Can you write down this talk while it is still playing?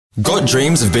Got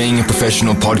dreams of being a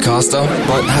professional podcaster,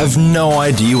 but have no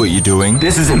idea what you're doing?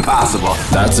 This is impossible.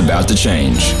 That's about to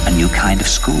change. A new kind of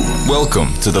school.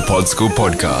 Welcome to the Pod School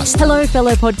Podcast. Hello,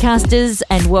 fellow podcasters,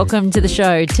 and welcome to the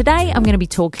show. Today, I'm going to be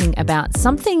talking about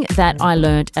something that I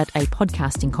learned at a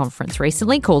podcasting conference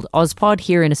recently called Ozpod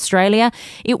here in Australia.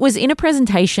 It was in a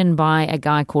presentation by a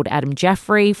guy called Adam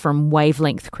Jaffrey from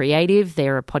Wavelength Creative.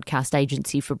 They're a podcast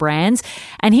agency for brands.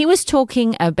 And he was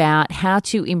talking about how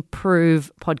to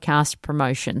improve podcast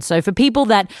promotion. So for people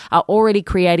that are already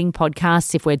creating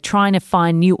podcasts, if we're trying to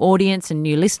find new audience and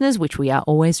new listeners, which we are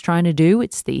always trying to do,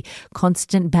 it's the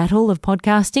constant battle of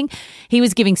podcasting, he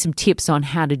was giving some tips on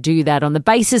how to do that on the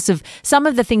basis of some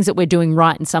of the things that we're doing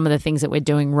right and some of the things that we're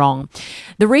doing wrong.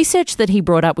 The research that he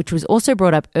brought up, which was also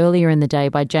brought up earlier in the day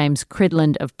by James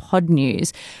Cridland of Pod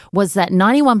News, was that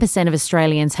 91% of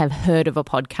Australians have heard of a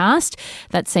podcast.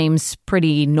 That seems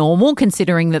pretty normal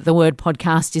considering that the word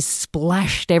podcast is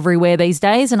splashed everywhere these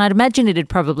days, and I'd imagine it'd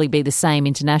probably be the same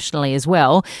internationally as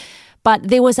well. But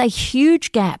there was a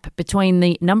huge gap between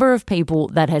the number of people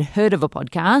that had heard of a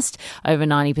podcast, over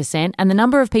 90%, and the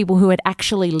number of people who had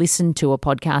actually listened to a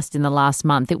podcast in the last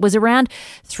month. It was around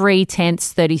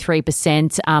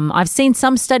 33%. I've seen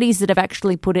some studies that have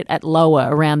actually put it at lower,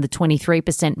 around the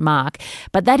 23% mark.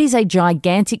 But that is a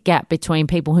gigantic gap between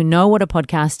people who know what a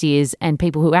podcast is and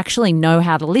people who actually know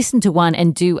how to listen to one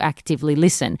and do actively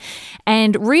listen.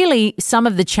 And really, some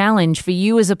of the challenge for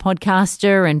you as a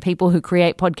podcaster and people who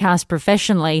create podcasts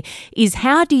professionally is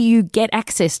how do you get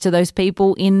access to those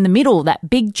people in the middle, that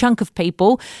big chunk of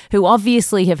people who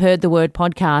obviously have heard the word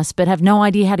podcast but have no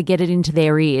idea how to get it into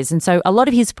their ears. And so a lot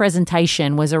of his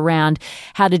presentation was around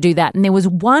how to do that. And there was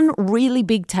one really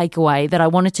big takeaway that I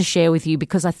wanted to share with you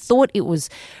because I thought it was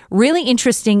really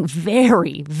interesting,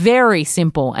 very, very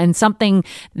simple, and something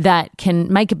that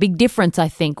can make a big difference, I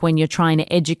think, when you're trying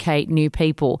to educate new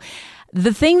people.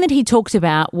 The thing that he talked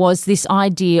about was this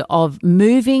idea of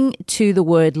moving to the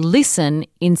word listen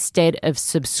instead of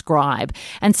subscribe.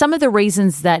 And some of the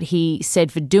reasons that he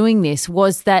said for doing this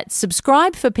was that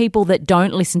subscribe, for people that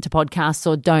don't listen to podcasts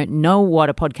or don't know what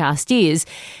a podcast is,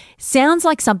 sounds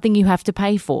like something you have to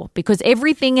pay for, because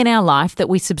everything in our life that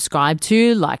we subscribe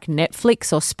to, like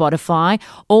Netflix or Spotify,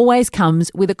 always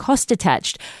comes with a cost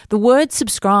attached. The word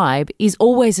subscribe is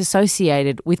always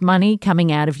associated with money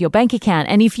coming out of your bank account.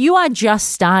 And if you are just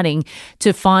starting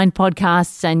to find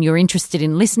podcasts and you're interested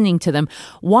in listening to them,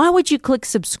 why would you click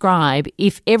subscribe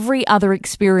if every other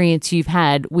experience you've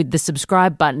had with the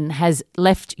subscribe button has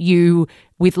left you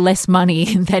with less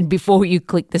money than before you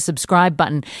click the subscribe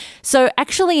button? So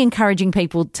actually encouraging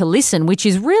people to listen, which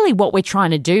is really what we're trying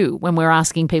to do when we're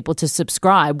asking people to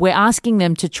subscribe. We're asking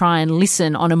them to try and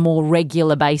listen on a more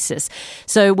regular basis.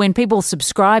 So when people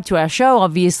subscribe to our show,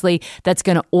 obviously that's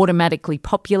going to automatically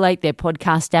populate their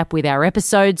podcast app with our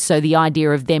episodes. So the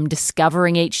idea of them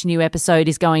discovering each new episode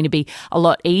is going to be a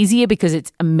lot easier because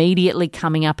it's immediately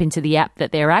coming up into the app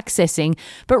that they're accessing.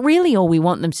 But really all we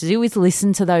want them to do is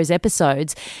listen to those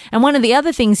episodes. And one of the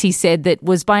other things he said that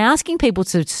was by asking people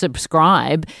to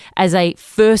subscribe as a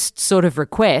first sort of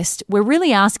request, we're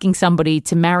really asking somebody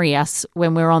to marry us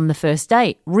when we're on the first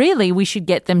date. Really, we should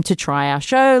get them to try our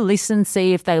show, listen,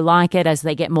 see if they like it as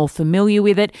they get more familiar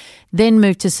with it, then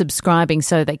move to subscribing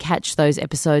so they catch those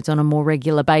episodes on a more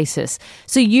regular basis.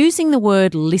 So using the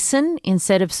word listen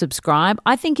instead of subscribe,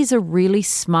 I think is a really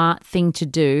smart thing to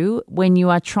do when you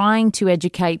are trying to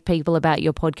educate people about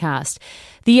your podcast.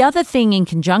 The other thing in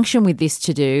conjunction with this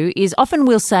to do is often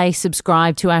we'll say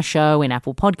subscribe to our show in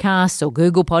Apple Podcasts or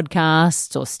Google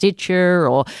Podcasts or Stitcher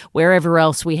or wherever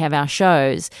else we have our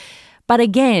shows. But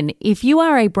again, if you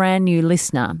are a brand new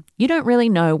listener, you don't really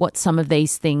know what some of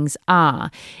these things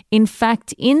are. In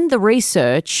fact, in the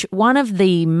research, one of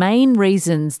the main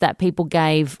reasons that people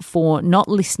gave for not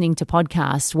listening to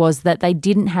podcasts was that they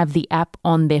didn't have the app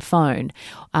on their phone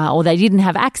or they didn't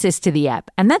have access to the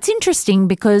app. And that's interesting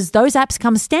because those apps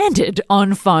come standard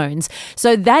on phones.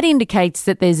 So that indicates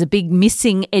that there's a big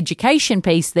missing education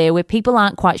piece there where people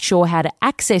aren't quite sure how to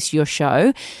access your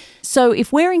show. So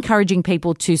if we're encouraging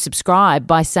people to subscribe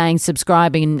by saying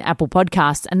subscribing in Apple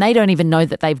Podcasts and they don't even know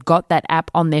that they've got that app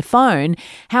on their phone,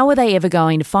 how are they ever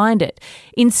going to find it?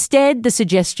 Instead, the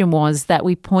suggestion was that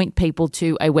we point people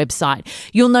to a website.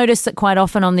 You'll notice that quite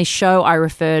often on this show, I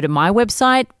refer to my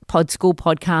website,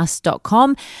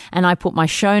 podschoolpodcast.com, and I put my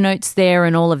show notes there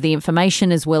and all of the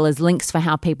information as well as links for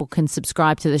how people can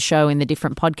subscribe to the show in the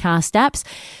different podcast apps.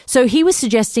 So he was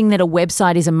suggesting that a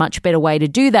website is a much better way to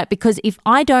do that because if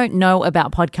I don't know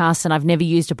about podcasts and I've never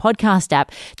used a podcast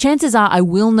app, chances are I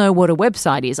will know what a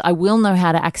website is. I will know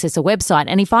how to access a website.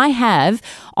 And if I have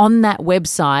on that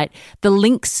website the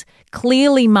links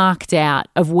clearly marked out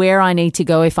of where I need to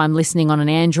go if I'm listening on an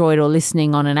Android or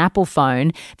listening on an Apple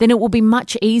phone, then it will be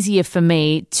much easier for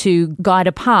me to guide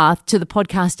a path to the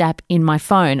podcast app in my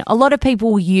phone. A lot of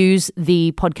people use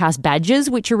the podcast badges,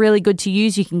 which are really good to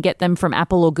use. You can get them from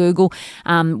Apple or Google,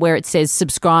 where it says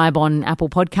subscribe on Apple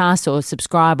Podcasts or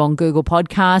subscribe on Google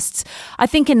Podcasts. I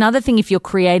think another thing, if you're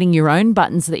creating your own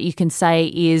buttons that you can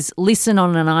say is listen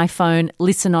on an iPhone,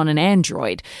 listen on an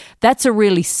Android. That's a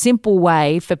really simple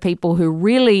way for people who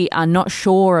really are not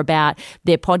sure about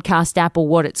their podcast app or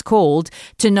what it's called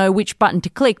to know which button to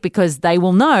click, because they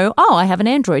will know, oh, I have an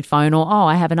Android phone, or oh,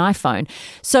 I have an iPhone.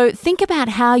 So think about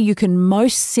how you can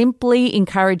most simply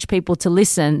encourage people to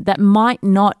listen that might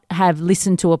not have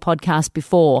listened to a podcast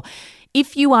before.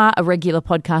 If you are a regular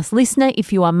podcast listener,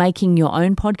 if you are making your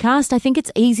own podcast, I think it's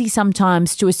easy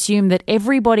sometimes to assume that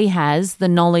everybody has the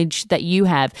knowledge that you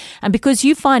have. And because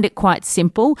you find it quite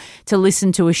simple to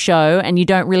listen to a show and you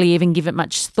don't really even give it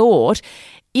much thought,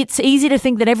 it's easy to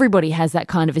think that everybody has that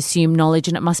kind of assumed knowledge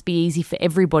and it must be easy for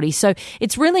everybody. So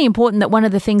it's really important that one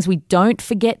of the things we don't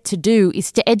forget to do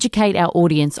is to educate our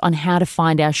audience on how to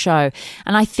find our show.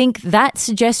 And I think that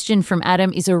suggestion from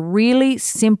Adam is a really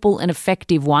simple and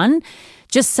effective one.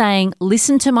 Just saying,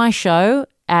 listen to my show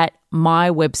at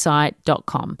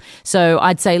mywebsite.com. So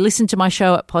I'd say listen to my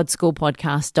show at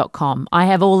podschoolpodcast.com. I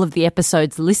have all of the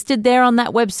episodes listed there on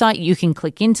that website. You can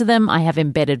click into them. I have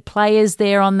embedded players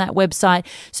there on that website,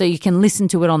 so you can listen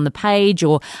to it on the page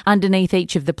or underneath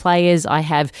each of the players. I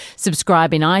have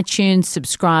subscribe in iTunes,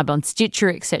 subscribe on Stitcher,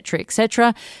 etc.,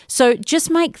 etc. So just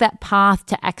make that path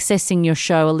to accessing your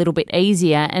show a little bit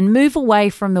easier and move away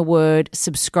from the word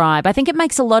subscribe. I think it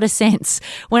makes a lot of sense.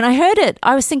 When I heard it,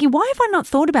 I was thinking, why have I not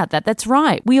thought about that? That's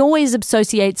right. We always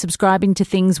associate subscribing to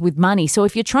things with money. So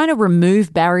if you're trying to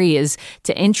remove barriers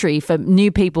to entry for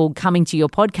new people coming to your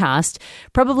podcast,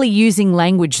 probably using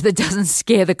language that doesn't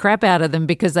scare the crap out of them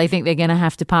because they think they're going to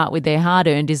have to part with their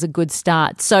hard-earned is a good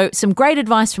start. So some great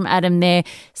advice from Adam there,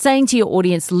 saying to your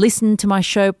audience, listen to my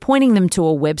show, pointing them to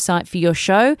a website for your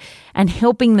show and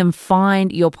helping them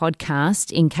find your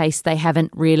podcast in case they haven't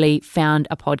really found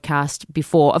a podcast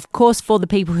before. Of course, for the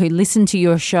people who listen to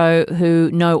your show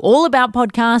who know all about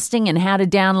podcasting and how to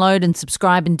download and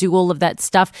subscribe and do all of that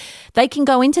stuff, they can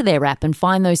go into their app and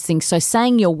find those things. So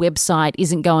saying your website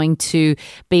isn't going to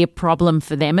be a problem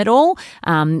for them at all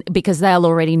because they'll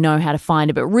already know how to find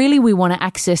it. But really, we want to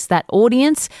access that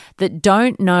audience that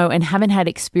don't know and haven't had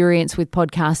experience with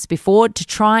podcasts before to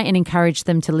try and encourage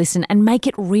them to listen and make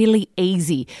it really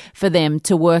easy for them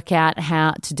to work out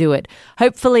how to do it.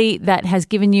 Hopefully that has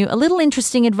given you a little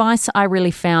interesting advice. I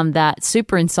really found that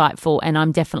super insightful, and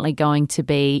I'm definitely going to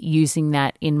be using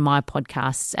that in my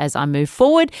podcasts as I move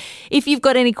forward. If you've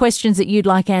got any questions that you'd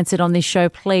like answered on this show,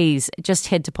 please just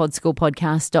head to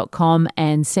podschoolpodcast.com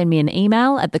and send me an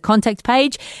email at the contact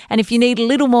page. And if you need a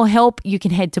little more help, you can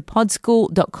head to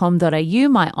podschool.com.au,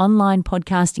 my online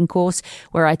podcasting course,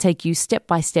 where I take you step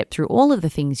by step through all of the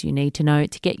things you need to know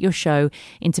to get your show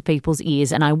into people's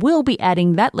ears. And I will be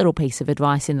adding that little piece of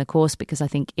advice in the course because I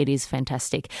think it is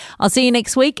fantastic. I'll see you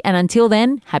next week. And until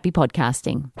then, happy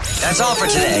podcasting. That's all for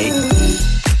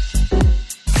today.